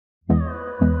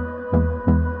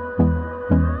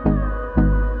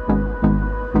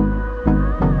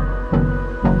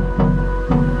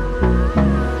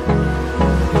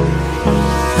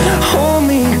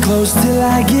close till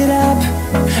I get up.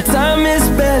 Time is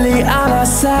barely on our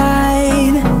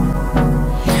side.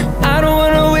 I don't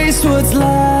wanna waste what's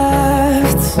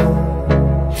left.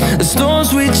 The storms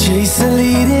we chase are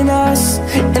leading us,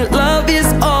 and love is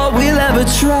all we'll ever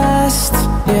trust.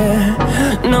 Yeah,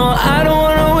 no, I don't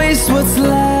wanna waste what's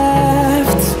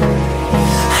left.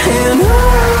 And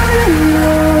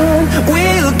on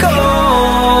we'll go,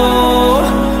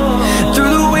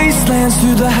 through the wastelands,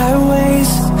 through the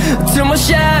highways, till my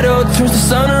shadow turns to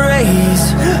sun rays.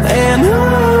 And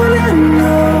on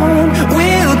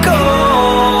we'll go,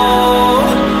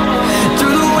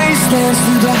 through the wastelands,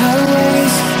 through the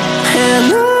highways, and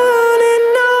on we'll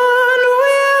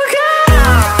go.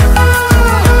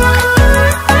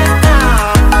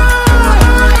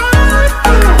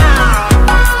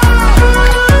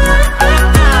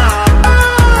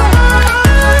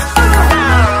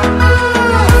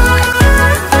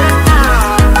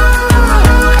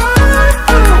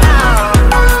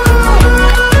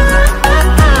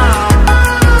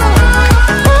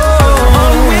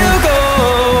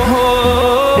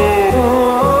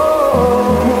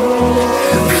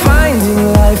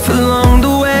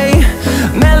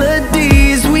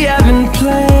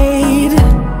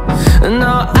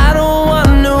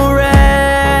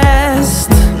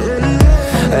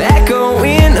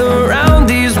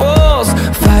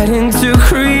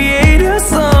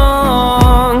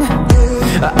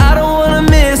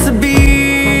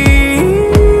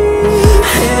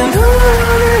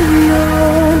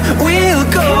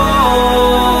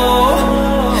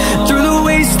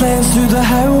 Through the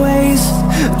highways,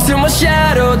 till my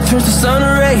shadow turns to sun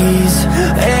rays.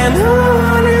 And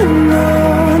on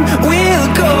we'll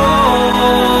go,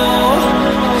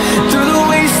 through the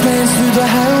wastelands, through the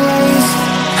highways,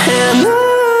 and on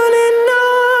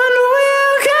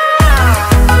we'll go.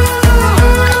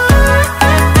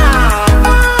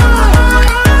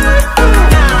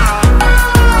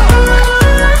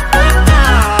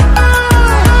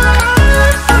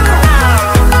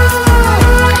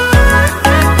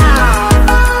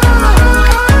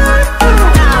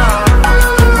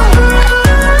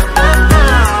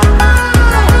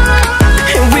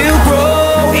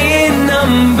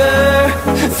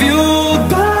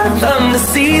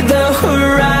 See the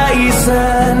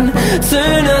horizon,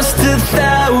 turn us to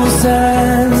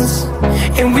thousands,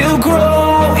 and we'll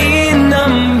grow in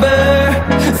number,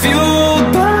 fueled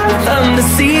by them to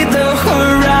see the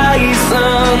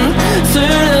horizon,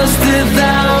 turn us to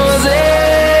thousands.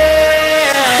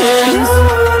 And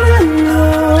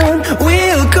on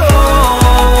we'll go,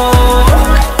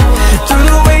 through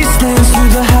the wastelands,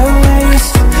 through the highways,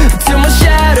 till my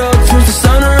shadow turns to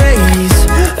sun rays.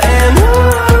 And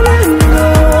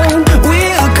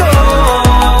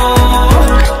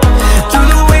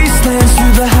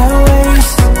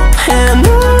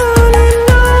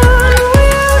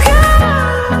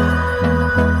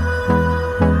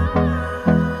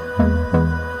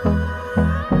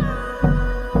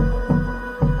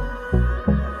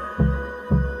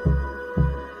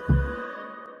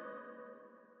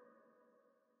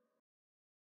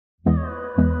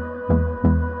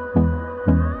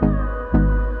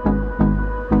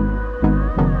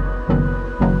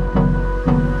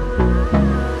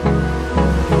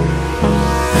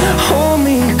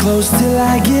close till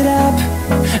I get up.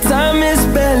 Time is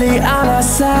barely on our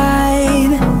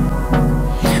side.